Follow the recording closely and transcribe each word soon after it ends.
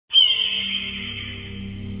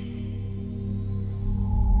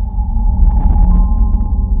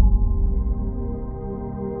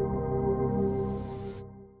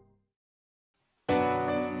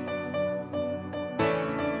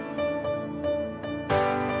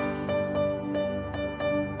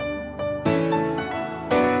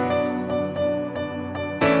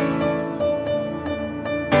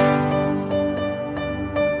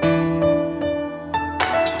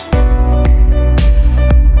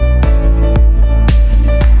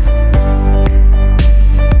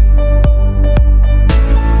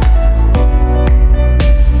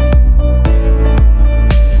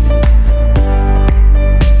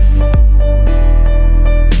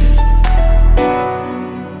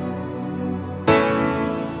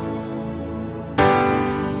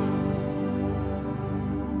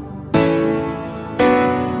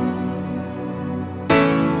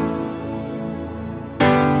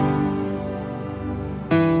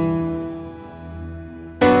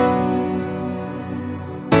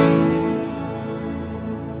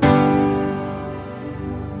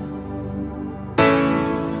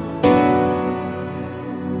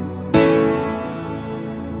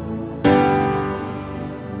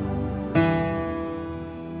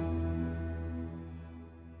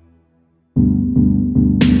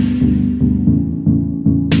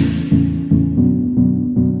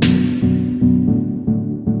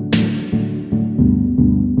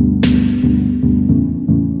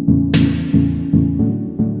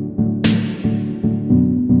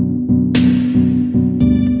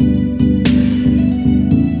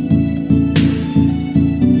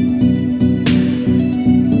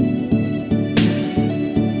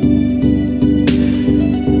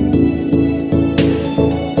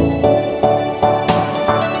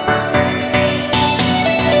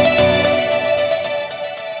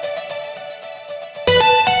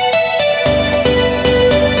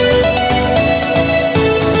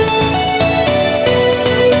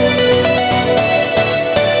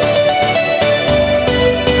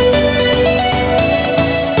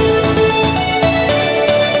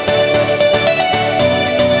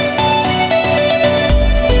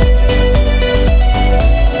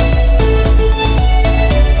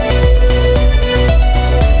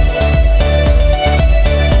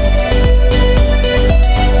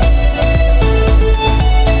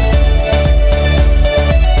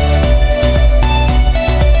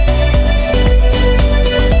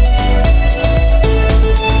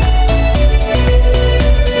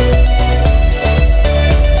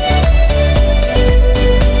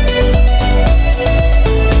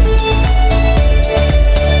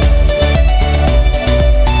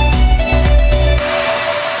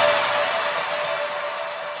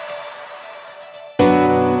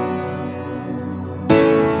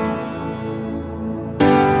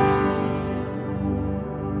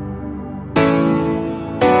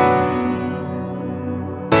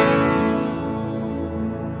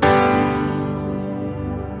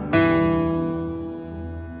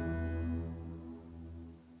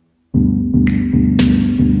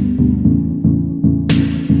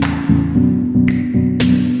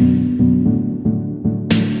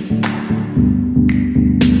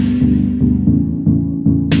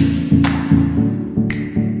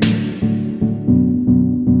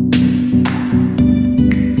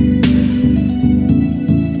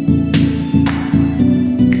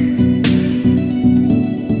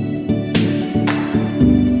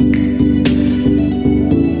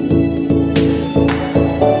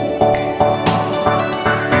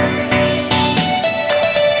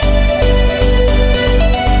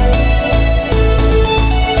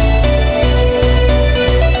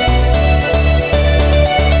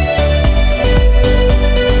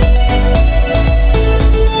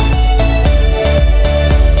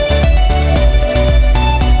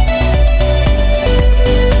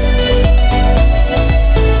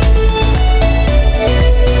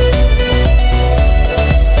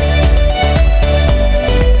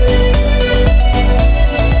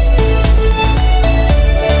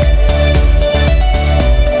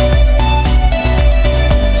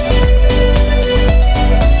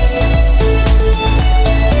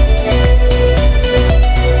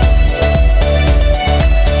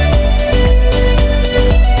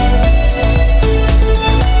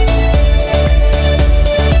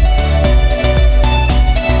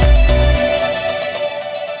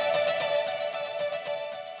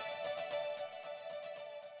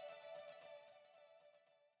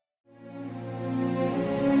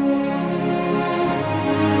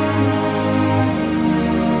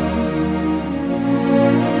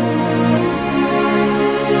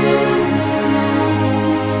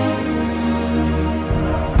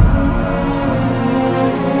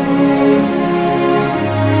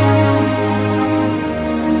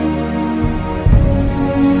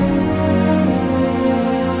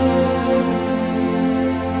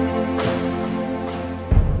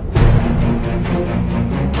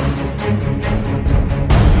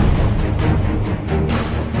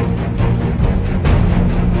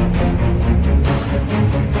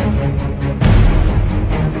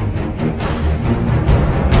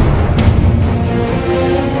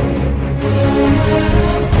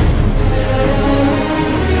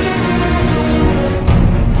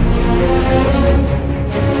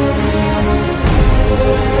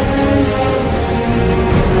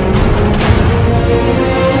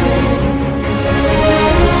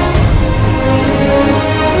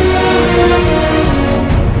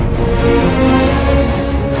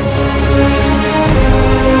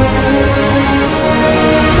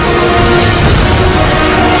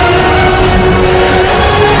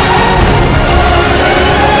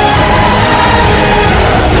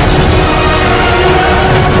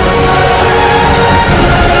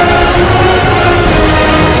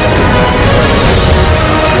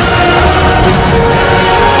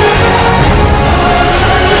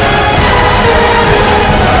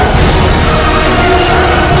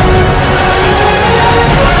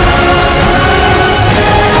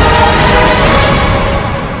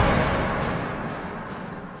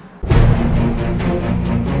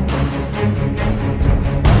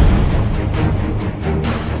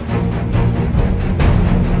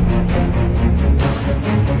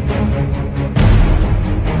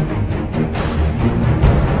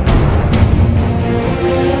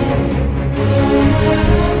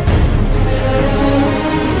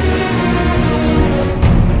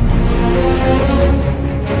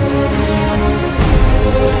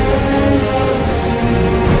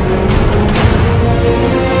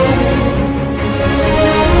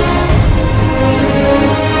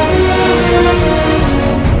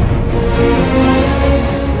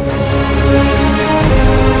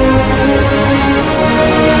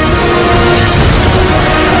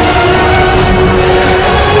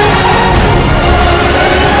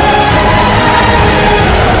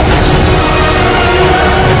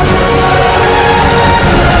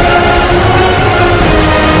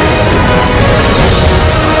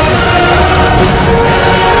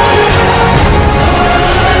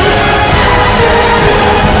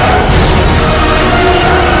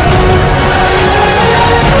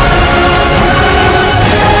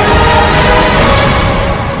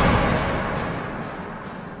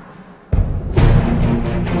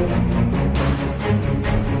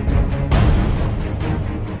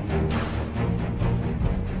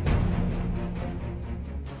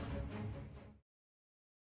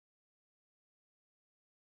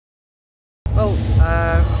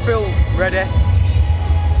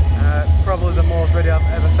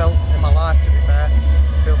felt in my life, to be fair.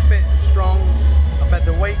 I feel fit and strong. I made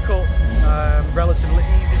the weight cut relatively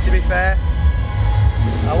easy, to be fair.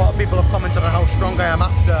 A lot of people have commented on how strong I am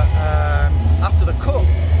after the cut,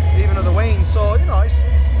 even at the weigh-in. So, you know,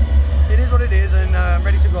 it is what it is, and I'm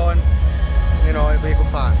ready to go, and, you know, it'll be a good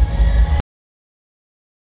fight.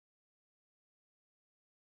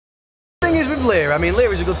 The thing is with Leary, I mean,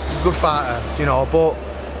 Leary's a good fighter, you know, but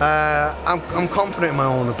I'm confident in my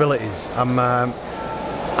own abilities.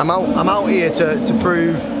 I'm out here to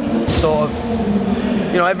prove sort of,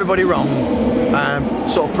 you know, everybody wrong, and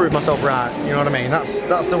sort of prove myself right. You know what I mean?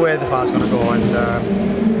 That's the way the fight's going to go. And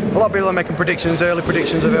a lot of people are making early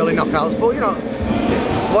predictions of early knockouts, but, you know,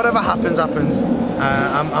 whatever happens, happens.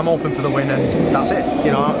 I'm hoping for the win, and that's it.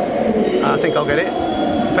 You know, I think I'll get it.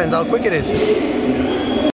 Depends how quick it is.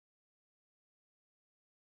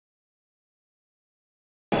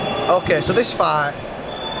 Okay, so this fight,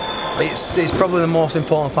 it's probably the most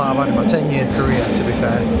important fight I've had in my 10-year career, to be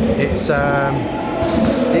fair.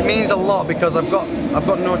 It means a lot because I've got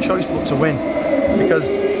no choice but to win,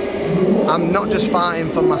 because I'm not just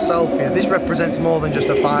fighting for myself here. This represents more than just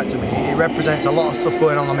a fight to me. It represents a lot of stuff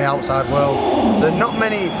going on the outside world that not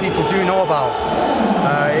many people do know about.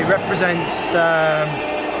 It represents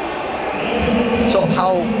sort of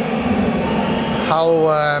how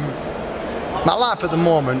my life at the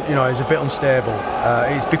moment, you know, is a bit unstable.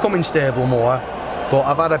 It's becoming stable more, but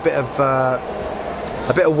I've had a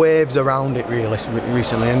bit of waves around it really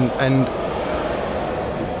recently, and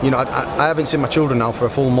you know, I haven't seen my children now for a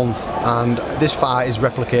full month, and this fight is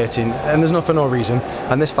replicating, and there's not for no reason,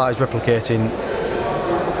 and this fight is replicating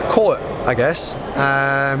court, I guess.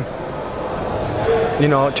 You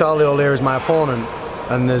know, Charlie Leary is my opponent,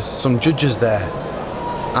 and there's some judges there,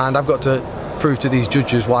 and I've got to prove to these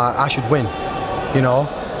judges why I should win, you know,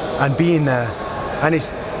 and being there. And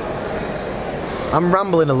I'm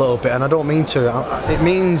rambling a little bit, and I don't mean to. It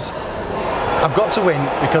means I've got to win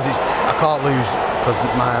because I can't lose, because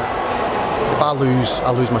if I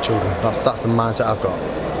lose my children. That's the mindset I've got.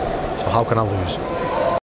 So how can I lose?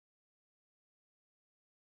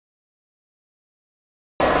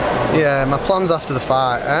 Yeah, my plans after the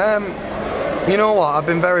fight. You know what? I've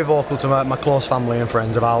been very vocal to my close family and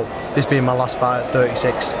friends about this being my last fight at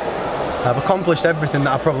 36. I've accomplished everything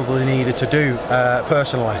that I probably needed to do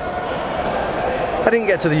personally. I didn't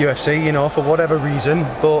get to the UFC, you know, for whatever reason,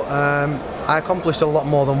 but I accomplished a lot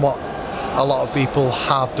more than what a lot of people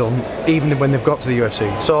have done, even when they've got to the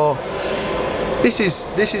UFC. So this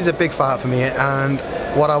is a big fight for me, and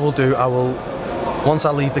what I will do, once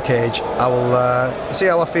I leave the cage, I will see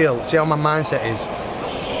how I feel, see how my mindset is.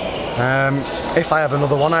 If I have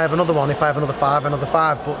another one, I have another one. If I have another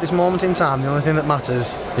five. But this moment in time, the only thing that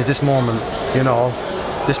matters is this moment. You know,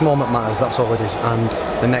 this moment matters. That's all it is. And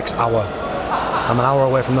the next hour, I'm an hour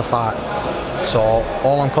away from the fight. So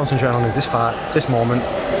all I'm concentrating on is this fight, this moment,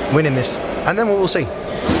 winning this, and then we will see.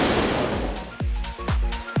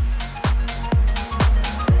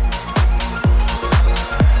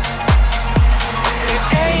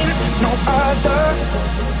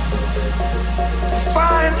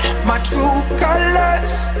 My true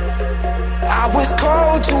colors, I was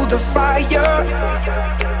cold to the fire,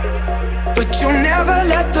 but you never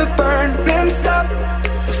let the burning stop.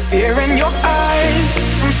 The fear in your eyes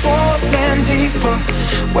from falling deeper,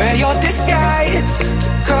 wear your disguise to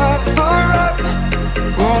cover up.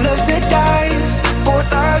 Roll of the dice, put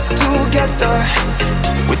us together.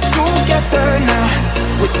 We're together now,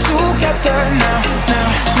 we're together now.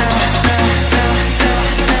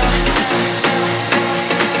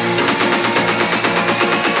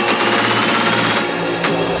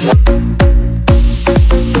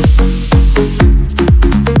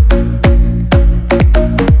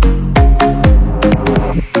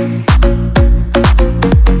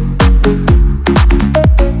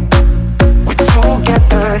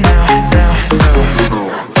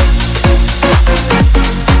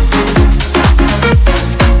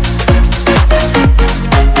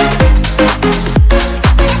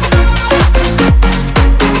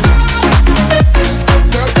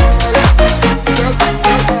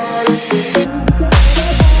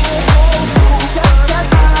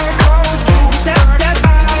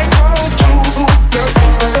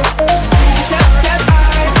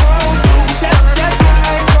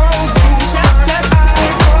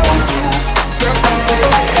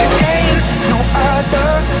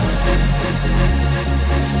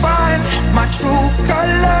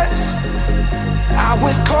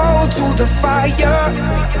 The fire,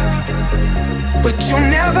 but you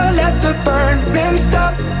never let the burning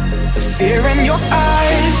stop. The fear in your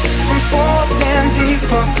eyes from falling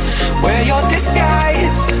deeper, wear your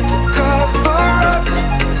disguise to cover up.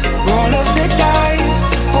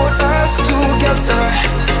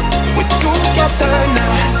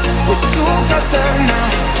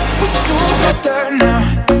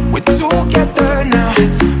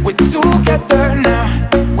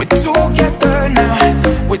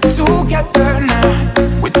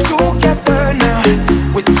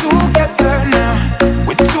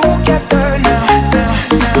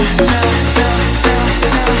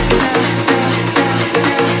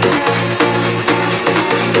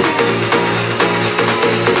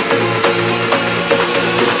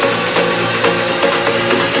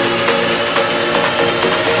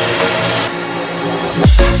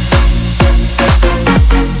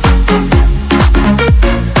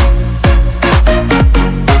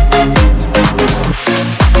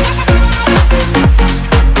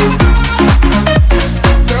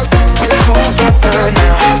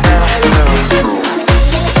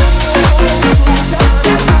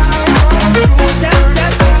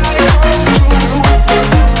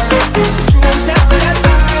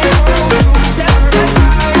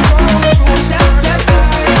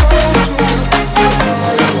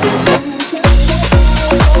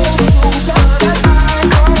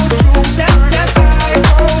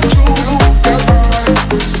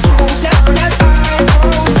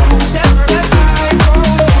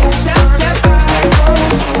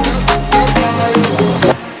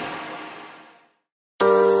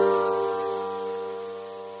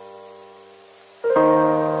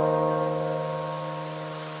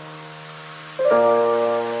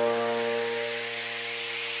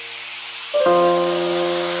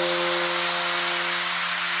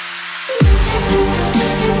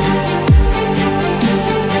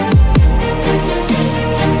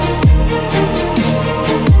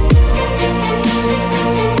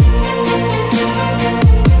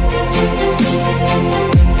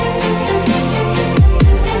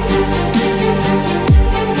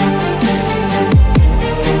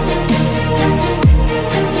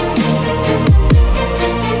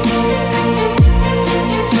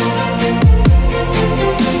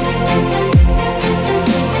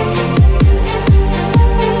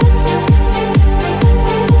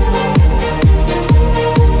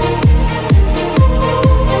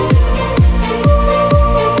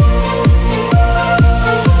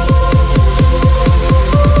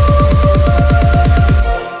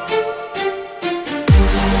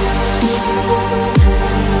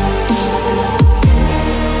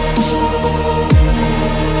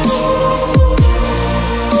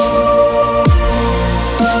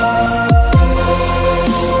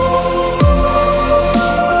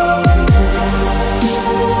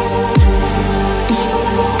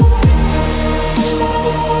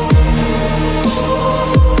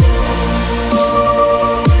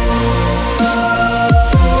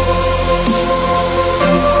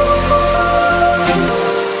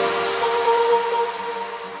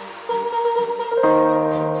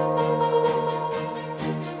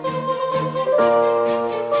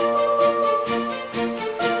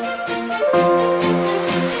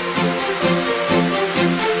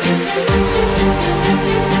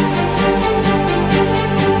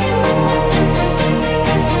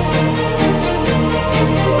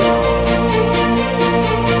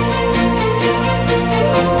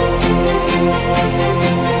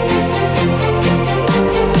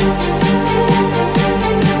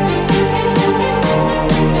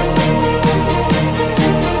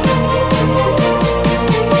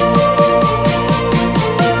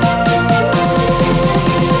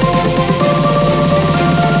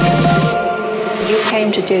 came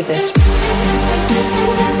to do this.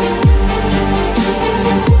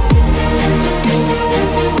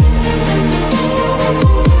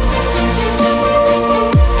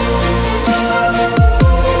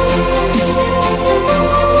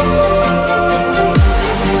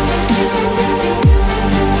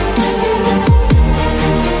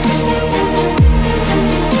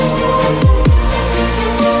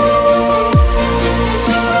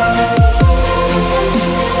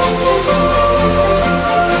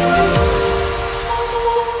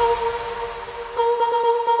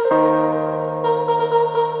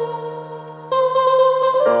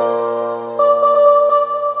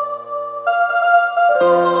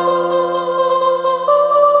 you.